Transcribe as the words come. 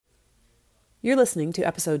You're listening to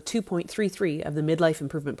episode 2.33 of the Midlife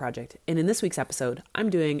Improvement Project, and in this week's episode,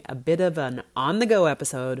 I'm doing a bit of an on-the-go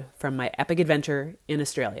episode from my epic adventure in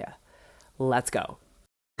Australia. Let's go.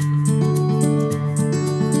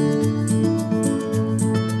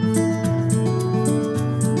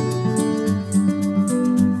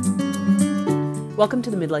 Welcome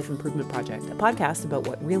to the Midlife Improvement Project, a podcast about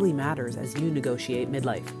what really matters as you negotiate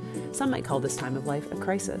midlife. Some might call this time of life a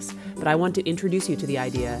crisis, but I want to introduce you to the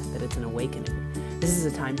idea that it's an awakening. This is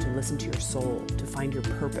a time to listen to your soul, to find your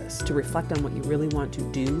purpose, to reflect on what you really want to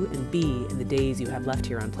do and be in the days you have left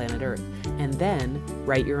here on planet Earth, and then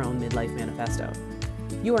write your own midlife manifesto.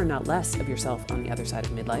 You are not less of yourself on the other side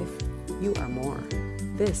of midlife. You are more.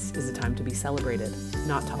 This is a time to be celebrated,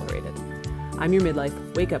 not tolerated. I'm your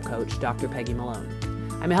midlife wake-up coach, Dr. Peggy Malone.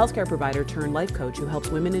 I'm a healthcare provider turned life coach who helps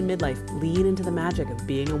women in midlife lean into the magic of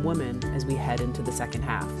being a woman as we head into the second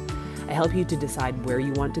half. I help you to decide where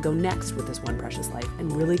you want to go next with this one precious life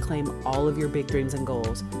and really claim all of your big dreams and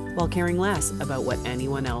goals while caring less about what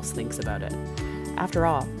anyone else thinks about it. After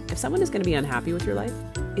all, if someone is going to be unhappy with your life,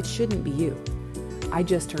 it shouldn't be you. I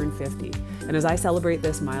just turned 50, and as I celebrate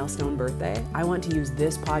this milestone birthday, I want to use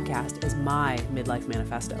this podcast as my midlife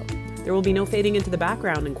manifesto. There will be no fading into the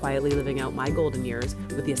background and quietly living out my golden years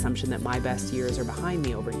with the assumption that my best years are behind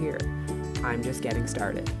me over here. I'm just getting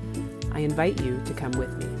started. I invite you to come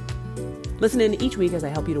with me. Listen in each week as I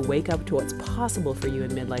help you to wake up to what's possible for you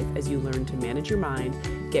in midlife as you learn to manage your mind,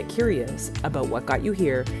 get curious about what got you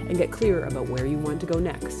here, and get clear about where you want to go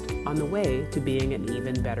next on the way to being an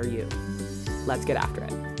even better you. Let's get after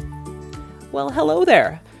it. Well, hello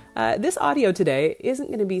there. This audio today isn't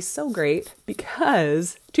going to be so great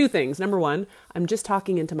because two things. Number one, I'm just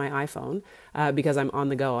talking into my iPhone because I'm on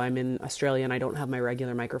the go. I'm in Australia and I don't have my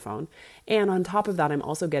regular microphone. And on top of that, I'm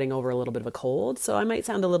also getting over a little bit of a cold, so I might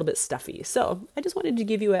sound a little bit stuffy. So I just wanted to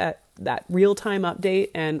give you that real-time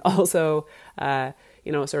update and also,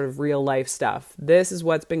 sort of real life stuff. This is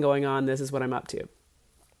what's been going on. This is what I'm up to.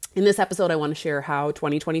 In this episode, I want to share how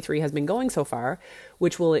 2023 has been going so far,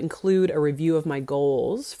 which will include a review of my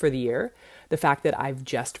goals for the year, the fact that I've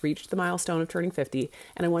just reached the milestone of turning 50,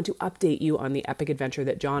 and I want to update you on the epic adventure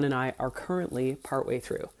that John and I are currently partway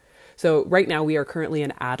through. So right now we are currently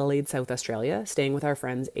in Adelaide, South Australia, staying with our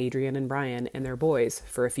friends Adrian and Brian and their boys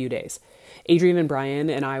for a few days. Adrian and Brian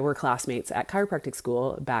and I were classmates at chiropractic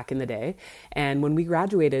school back in the day. And when we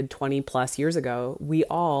graduated 20 plus years ago, we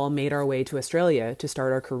all made our way to Australia to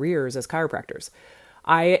start our careers as chiropractors.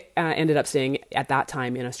 I ended up staying at that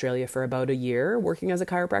time in Australia for about a year working as a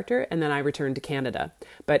chiropractor, and then I returned to Canada.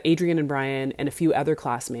 But Adrian and Brian and a few other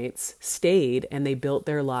classmates stayed and they built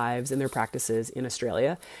their lives and their practices in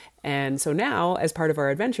Australia. And so now, as part of our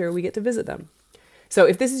adventure, we get to visit them. So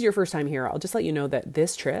if this is your first time here, I'll just let you know that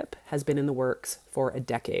this trip has been in the works for a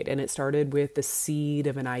decade, and it started with the seed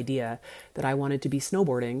of an idea that I wanted to be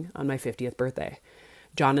snowboarding on my 50th birthday.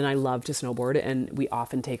 John and I love to snowboard, and we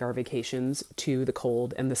often take our vacations to the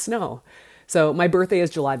cold and the snow. So my birthday is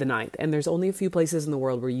July the 9th, and there's only a few places in the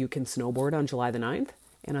world where you can snowboard on July the 9th,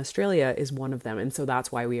 and Australia is one of them, and so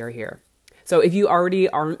that's why we are here. So if you already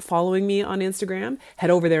aren't following me on Instagram, head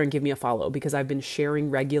over there and give me a follow because I've been sharing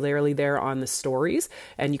regularly there on the stories,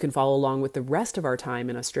 and you can follow along with the rest of our time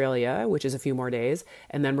in Australia, which is a few more days.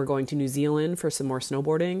 And then we're going to New Zealand for some more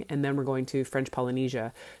snowboarding. And then we're going to French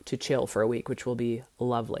Polynesia to chill for a week, which will be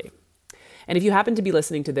lovely. And if you happen to be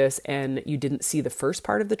listening to this and you didn't see the first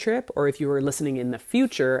part of the trip, or if you were listening in the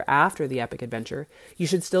future after the epic adventure, you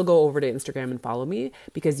should still go over to Instagram and follow me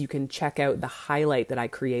because you can check out the highlight that I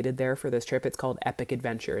created there for this trip. It's called Epic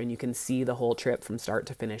Adventure, and you can see the whole trip from start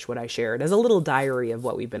to finish, what I shared as a little diary of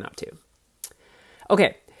what we've been up to.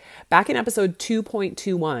 Okay, back in episode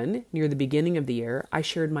 2.21, near the beginning of the year, I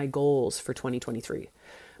shared my goals for 2023.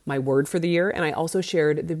 My word for the year, and I also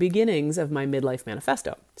shared the beginnings of my midlife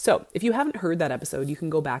manifesto. So if you haven't heard that episode, you can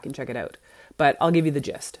go back and check it out, but I'll give you the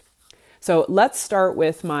gist. So let's start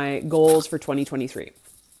with my goals for 2023.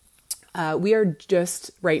 We are just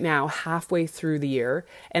right now halfway through the year,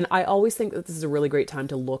 and I always think that this is a really great time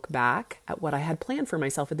to look back at what I had planned for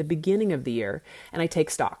myself at the beginning of the year, and I take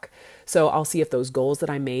stock. So I'll see if those goals that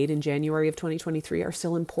I made in January of 2023 are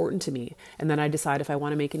still important to me, and then I decide if I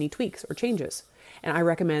want to make any tweaks or changes. And I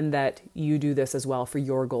recommend that you do this as well for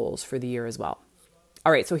your goals for the year as well.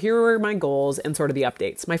 All right, so here were my goals and sort of the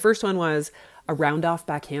updates. My first one was a round off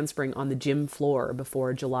back handspring on the gym floor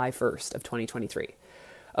before July 1st of 2023.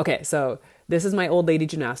 Okay, so this is my old lady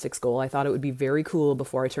gymnastics goal. I thought it would be very cool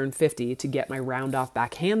before I turned 50 to get my round off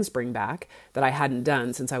back handspring back that I hadn't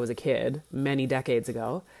done since I was a kid many decades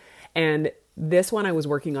ago. And this one I was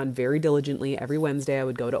working on very diligently. Every Wednesday I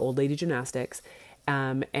would go to Old Lady Gymnastics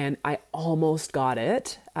And I almost got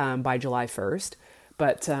it by July 1st.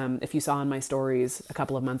 But if you saw in my stories a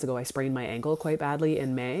couple of months ago, I sprained my ankle quite badly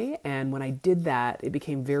in May. And when I did that, it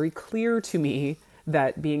became very clear to me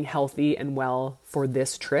that being healthy and well for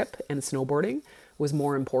this trip and snowboarding was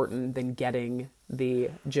more important than getting the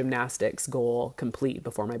gymnastics goal complete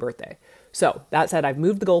before my birthday. So that said, I've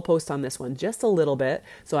moved the goalpost on this one just a little bit.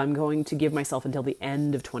 So I'm going to give myself until the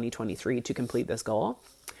end of 2023 to complete this goal.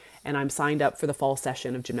 And I'm signed up for the fall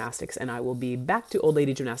session of gymnastics, and I will be back to Old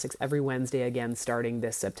Lady Gymnastics every Wednesday again starting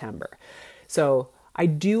this September. So I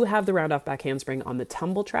do have the round off back handspring on the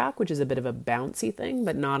tumble track, which is a bit of a bouncy thing,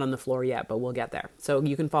 but not on the floor yet, but we'll get there. So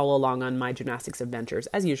you can follow along on my gymnastics adventures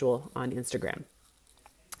as usual on Instagram.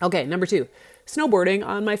 Okay, number 2, snowboarding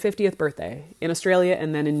on my 50th birthday in Australia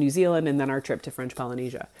and then in New Zealand and then our trip to French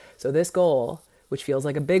Polynesia. So this goal, which feels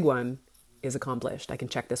like a big one, is accomplished. I can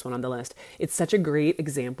check this one on the list. It's such a great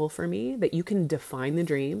example for me that you can define the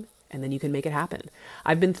dream and then you can make it happen.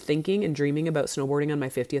 I've been thinking and dreaming about snowboarding on my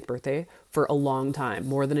 50th birthday for a long time,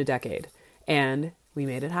 more than a decade, and we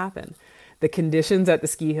made it happen. The conditions at the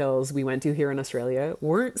ski hills we went to here in Australia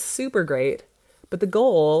weren't super great, but the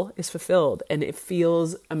goal is fulfilled and it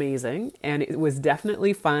feels amazing. And it was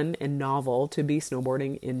definitely fun and novel to be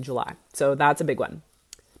snowboarding in July. So that's a big one.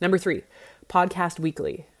 Number 3, podcast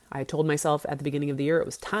weekly. I told myself at the beginning of the year it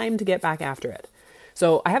was time to get back after it.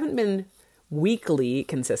 So I haven't been weekly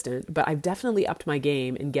consistent, but I've definitely upped my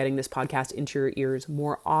game in getting this podcast into your ears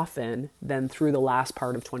more often than through the last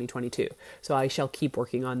part of 2022. So I shall keep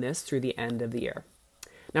working on this through the end of the year.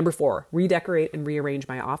 Number 4, redecorate and rearrange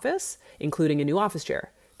my office, including a new office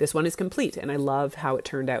chair. This one is complete and I love how it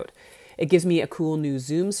turned out. It gives me a cool new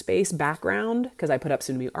Zoom space background because I put up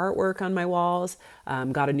some new artwork on my walls,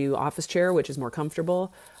 got a new office chair, which is more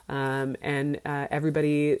comfortable. And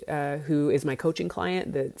everybody who is my coaching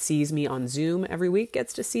client that sees me on Zoom every week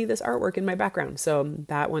gets to see this artwork in my background. So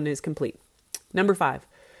that one is complete. Number 5,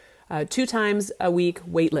 2 times a week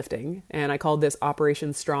weightlifting. And I called this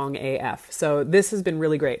Operation Strong AF. So this has been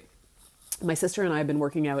really great. My sister and I have been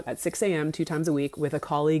working out at 6 a.m. 2 times a week with a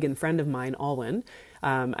colleague and friend of mine, Alwyn,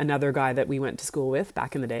 another guy that we went to school with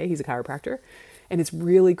back in the day. He's a chiropractor. And it's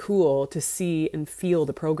really cool to see and feel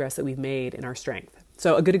the progress that we've made in our strength.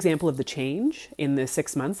 So a good example of the change in the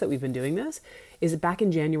 6 months that we've been doing this is back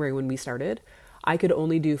in January when we started, I could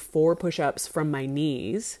only do 4 push-ups from my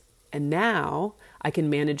knees. And now I can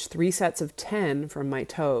manage 3 sets of 10 from my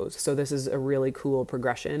toes. So this is a really cool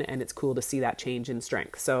progression and it's cool to see that change in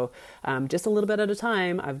strength. So just a little bit at a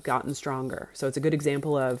time, I've gotten stronger. So it's a good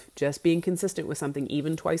example of just being consistent with something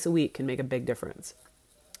even twice a week can make a big difference.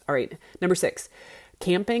 All right, number 6,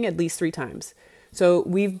 camping at least 3 times. So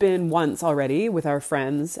we've been once already with our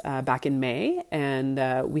friends back in May,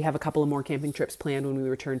 and we have a couple of more camping trips planned when we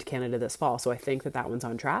return to Canada this fall. So I think that one's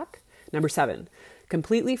on track. Number 7,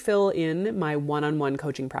 completely fill in my one-on-one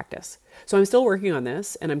coaching practice. So I'm still working on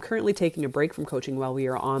this, and I'm currently taking a break from coaching while we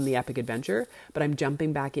are on the epic adventure, but I'm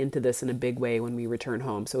jumping back into this in a big way when we return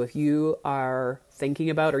home. So if you are thinking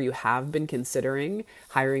about or you have been considering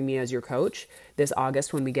hiring me as your coach, this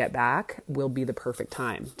August when we get back will be the perfect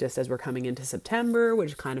time. Just as we're coming into September,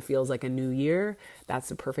 which kind of feels like a new year, that's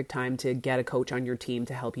the perfect time to get a coach on your team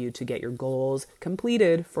to help you to get your goals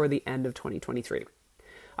completed for the end of 2023.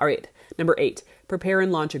 All right, number 8, prepare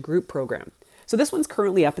and launch a group program. So this one's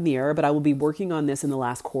currently up in the air, but I will be working on this in the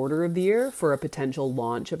last quarter of the year for a potential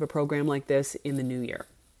launch of a program like this in the new year.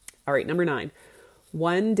 All right, number 9,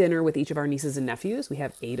 1 dinner with each of our nieces and nephews. We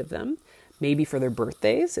have 8 of them, maybe for their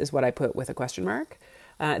birthdays is what I put with a question mark.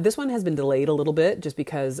 This one has been delayed a little bit just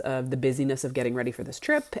because of the busyness of getting ready for this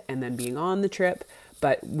trip and then being on the trip.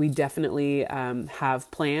 But we definitely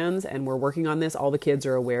have plans and we're working on this. All the kids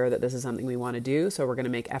are aware that this is something we want to do. So we're going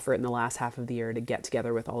to make effort in the last half of the year to get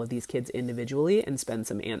together with all of these kids individually and spend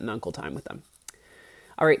some aunt and uncle time with them.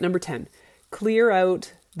 All right, number 10, clear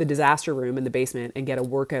out the disaster room in the basement and get a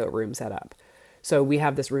workout room set up. So we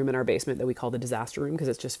have this room in our basement that we call the disaster room because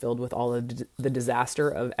it's just filled with all of the disaster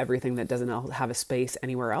of everything that doesn't have a space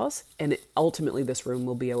anywhere else. And ultimately this room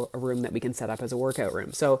will be a room that we can set up as a workout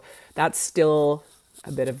room. So that's still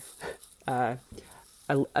a bit of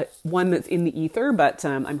one that's in the ether, but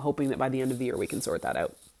I'm hoping that by the end of the year we can sort that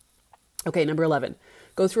out. Okay, number 11,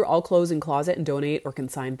 go through all clothes in closet and donate or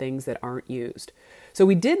consign things that aren't used. So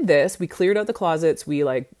we did this, we cleared out the closets, we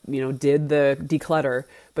did the declutter,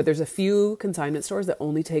 but there's a few consignment stores that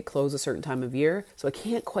only take clothes a certain time of year. So I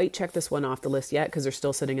can't quite check this one off the list yet because they're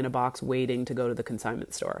still sitting in a box waiting to go to the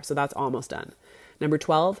consignment store. So that's almost done. Number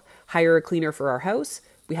 12, hire a cleaner for our house.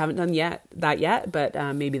 We haven't done that yet,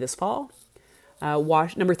 but maybe this fall.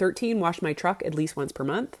 Number 13, wash my truck at least once per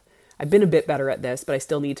month. I've been a bit better at this, but I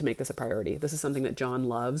still need to make this a priority. This is something that John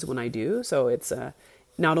loves when I do. So it's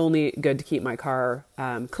not only good to keep my car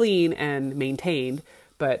clean and maintained,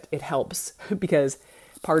 but it helps because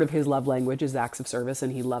part of his love language is acts of service,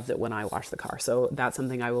 and he loves it when I wash the car. So that's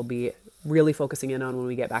something I will be really focusing in on when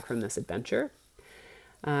we get back from this adventure.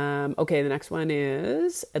 Okay, the next one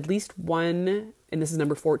is at least one, and this is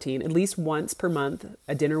number 14, at least once per month,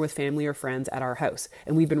 a dinner with family or friends at our house.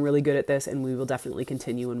 And we've been really good at this, and we will definitely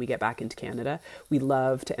continue when we get back into Canada. We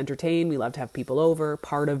love to entertain. We love to have people over.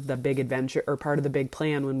 Part of the big adventure, or part of the big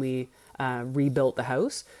plan when we rebuilt the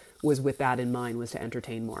house was with that in mind, was to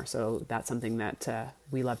entertain more. So that's something that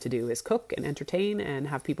we love to do, is cook and entertain and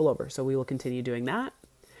have people over. So we will continue doing that.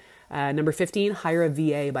 Number 15, hire a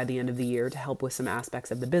VA by the end of the year to help with some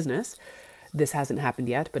aspects of the business. This hasn't happened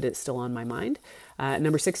yet, but it's still on my mind.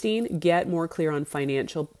 Number 16, get more clear on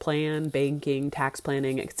financial plan, banking, tax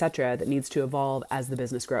planning, etc. that needs to evolve as the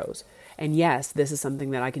business grows. And yes, this is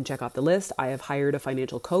something that I can check off the list. I have hired a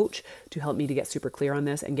financial coach to help me to get super clear on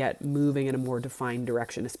this and get moving in a more defined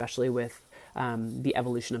direction, especially with the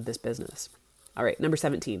evolution of this business. All right, number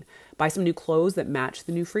 17, buy some new clothes that match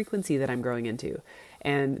the new frequency that I'm growing into.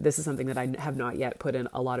 And this is something that I have not yet put in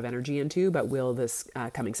a lot of energy into, but will this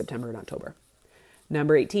coming September and October.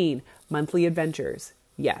 Number 18, monthly adventures.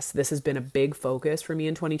 Yes, this has been a big focus for me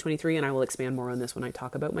in 2023, and I will expand more on this when I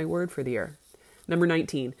talk about my word for the year. Number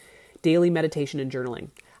 19, daily meditation and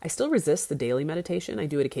journaling. I still resist the daily meditation. I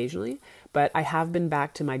do it occasionally, but I have been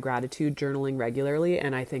back to my gratitude journaling regularly,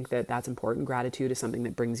 and I think that that's important. Gratitude is something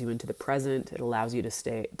that brings you into the present. It allows you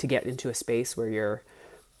to get into a space where you're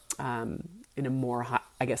in a more,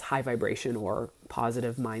 high vibration or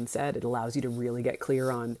positive mindset. It allows you to really get clear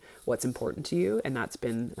on what's important to you, and that's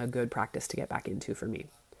been a good practice to get back into for me.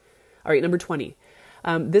 All right, number 20.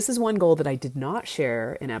 This is one goal that I did not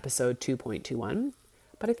share in episode 2.21,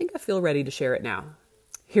 but I think I feel ready to share it now.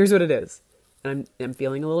 Here's what it is. And I'm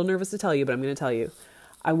feeling a little nervous to tell you, but I'm going to tell you.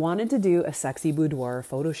 I wanted to do a sexy boudoir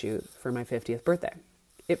photo shoot for my 50th birthday.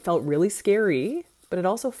 It felt really scary, but it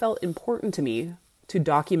also felt important to me to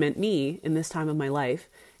document me in this time of my life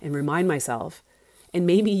and remind myself, and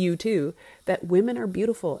maybe you too, that women are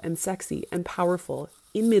beautiful and sexy and powerful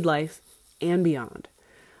in midlife and beyond.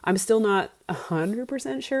 I'm still not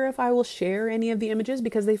 100% sure if I will share any of the images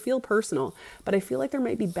because they feel personal, but I feel like there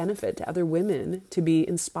might be benefit to other women to be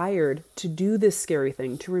inspired to do this scary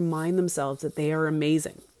thing, to remind themselves that they are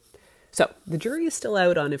amazing. So the jury is still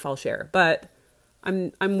out on if I'll share, but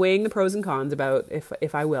I'm weighing the pros and cons about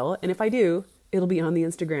if I will, and if I do, it'll be on the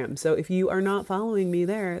Instagram. So if you are not following me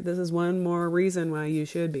there, this is one more reason why you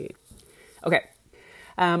should be. Okay.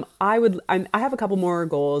 I have a couple more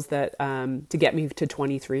goals that to get me to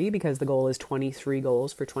 23, because the goal is 23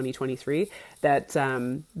 goals for 2023 that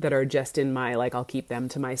are just in my, I'll keep them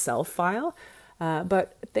to myself file.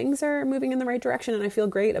 But things are moving in the right direction, and I feel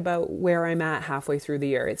great about where I'm at halfway through the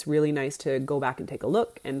year. It's really nice to go back and take a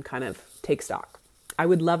look and kind of take stock. I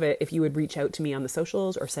would love it if you would reach out to me on the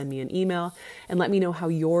socials or send me an email and let me know how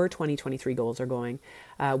your 2023 goals are going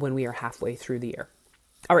when we are halfway through the year.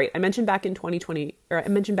 All right, I mentioned back in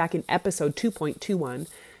episode 2.21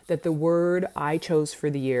 that the word I chose for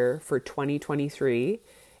the year for 2023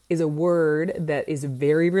 is a word that is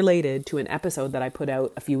very related to an episode that I put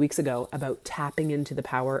out a few weeks ago about tapping into the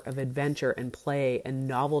power of adventure and play and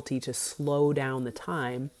novelty to slow down the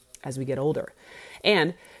time as we get older.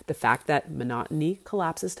 And the fact that monotony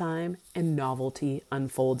collapses time and novelty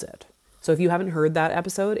unfolds it. So if you haven't heard that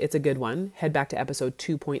episode, it's a good one. Head back to episode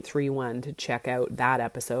 2.31 to check out that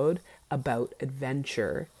episode about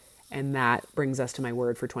adventure. And that brings us to my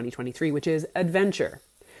word for 2023, which is adventure.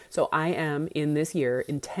 So I am in this year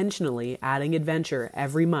intentionally adding adventure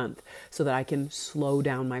every month so that I can slow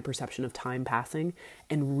down my perception of time passing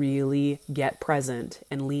and really get present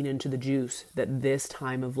and lean into the juice that this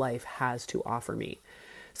time of life has to offer me.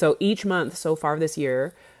 So each month so far this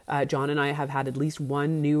year, John and I have had at least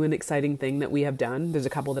one new and exciting thing that we have done. There's a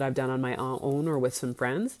couple that I've done on my own or with some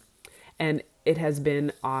friends, and it has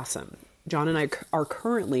been awesome. John and I are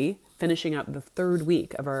currently finishing up the third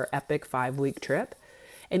week of our epic 5-week trip.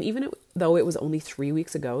 And even though it was only 3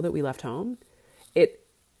 weeks ago that we left home, it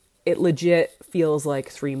legit feels like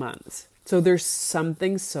 3 months. So there's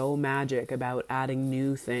something so magic about adding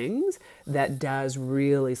new things that does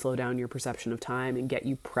really slow down your perception of time and get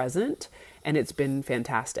you present. And it's been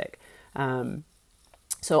fantastic.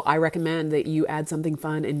 So I recommend that you add something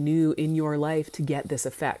fun and new in your life to get this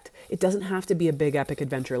effect. It doesn't have to be a big epic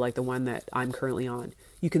adventure like the one that I'm currently on.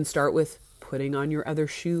 You can start with putting on your other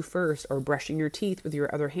shoe first, or brushing your teeth with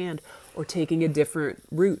your other hand, or taking a different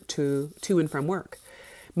route to and from work.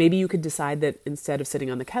 Maybe you could decide that instead of sitting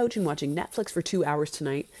on the couch and watching Netflix for 2 hours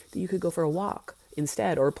tonight, that you could go for a walk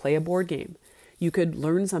instead or play a board game. You could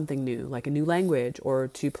learn something new, like a new language or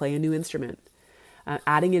to play a new instrument.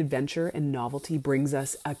 Adding adventure and novelty brings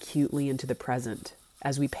us acutely into the present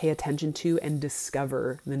as we pay attention to and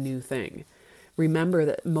discover the new thing. Remember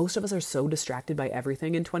that most of us are so distracted by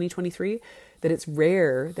everything in 2023 that it's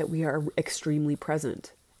rare that we are extremely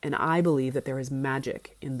present. And I believe that there is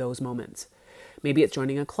magic in those moments. Maybe it's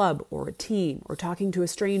joining a club or a team or talking to a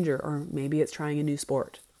stranger, or maybe it's trying a new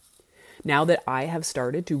sport. Now that I have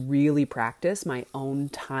started to really practice my own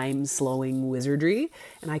time-slowing wizardry,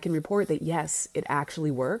 and I can report that yes, it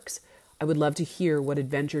actually works, I would love to hear what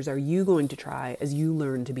adventures are you going to try as you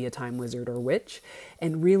learn to be a time wizard or witch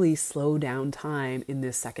and really slow down time in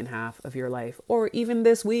this second half of your life, or even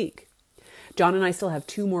this week. John and I still have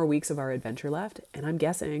 2 more weeks of our adventure left, and I'm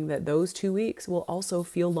guessing that those 2 weeks will also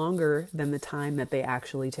feel longer than the time that they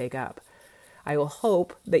actually take up. I will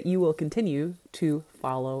hope that you will continue to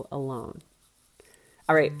follow along.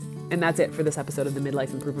 All right, and that's it for this episode of the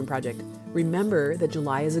Midlife Improvement Project. Remember that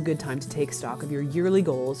July is a good time to take stock of your yearly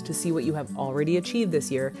goals, to see what you have already achieved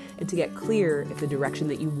this year, and to get clear if the direction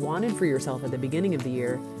that you wanted for yourself at the beginning of the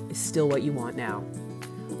year is still what you want now.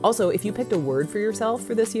 Also, if you picked a word for yourself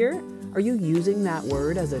for this year, are you using that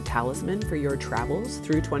word as a talisman for your travels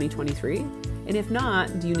through 2023? And if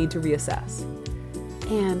not, do you need to reassess?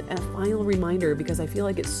 And a final reminder, because I feel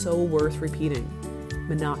like it's so worth repeating: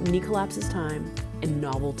 monotony collapses time and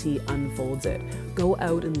novelty unfolds it. Go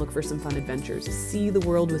out and look for some fun adventures. See the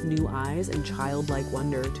world with new eyes and childlike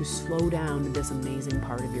wonder to slow down this amazing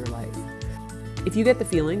part of your life. If you get the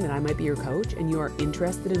feeling that I might be your coach and you are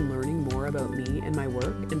interested in learning more about me and my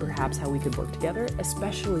work and perhaps how we could work together,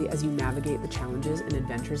 especially as you navigate the challenges and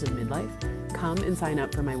adventures of midlife, come and sign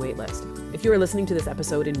up for my waitlist. If you are listening to this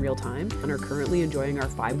episode in real time and are currently enjoying our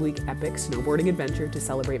 5-week epic snowboarding adventure to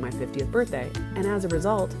celebrate my 50th birthday, and as a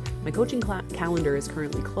result, my coaching calendar is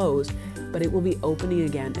currently closed, but it will be opening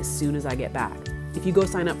again as soon as I get back. If you go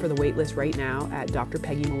sign up for the waitlist right now at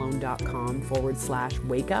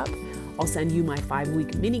drpeggymalone.com/wakeup, I'll send you my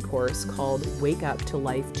 5-week mini course called Wake Up to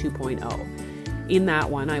Life 2.0. In that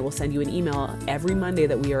one, I will send you an email every Monday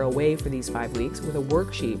that we are away for these 5 weeks with a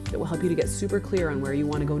worksheet that will help you to get super clear on where you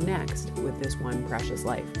want to go next with this one precious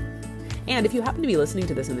life. And if you happen to be listening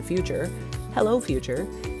to this in the future, hello future,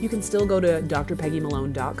 you can still go to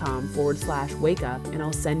drpeggymalone.com/wakeup and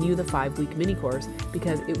I'll send you the 5-week mini course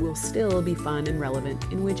because it will still be fun and relevant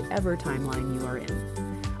in whichever timeline you are in.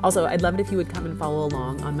 Also, I'd love it if you would come and follow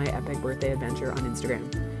along on my epic birthday adventure on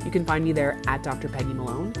Instagram. You can find me there at Dr. Peggy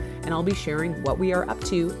Malone, and I'll be sharing what we are up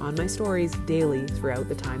to on my stories daily throughout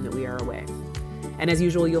the time that we are away. And as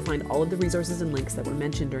usual, you'll find all of the resources and links that were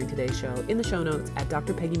mentioned during today's show in the show notes at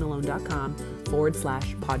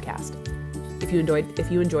drpeggymalone.com/podcast. If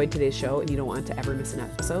you enjoyed today's show and you don't want to ever miss an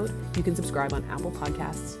episode, you can subscribe on Apple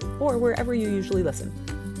Podcasts or wherever you usually listen.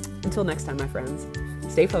 Until next time, my friends,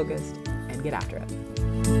 stay focused and get after it.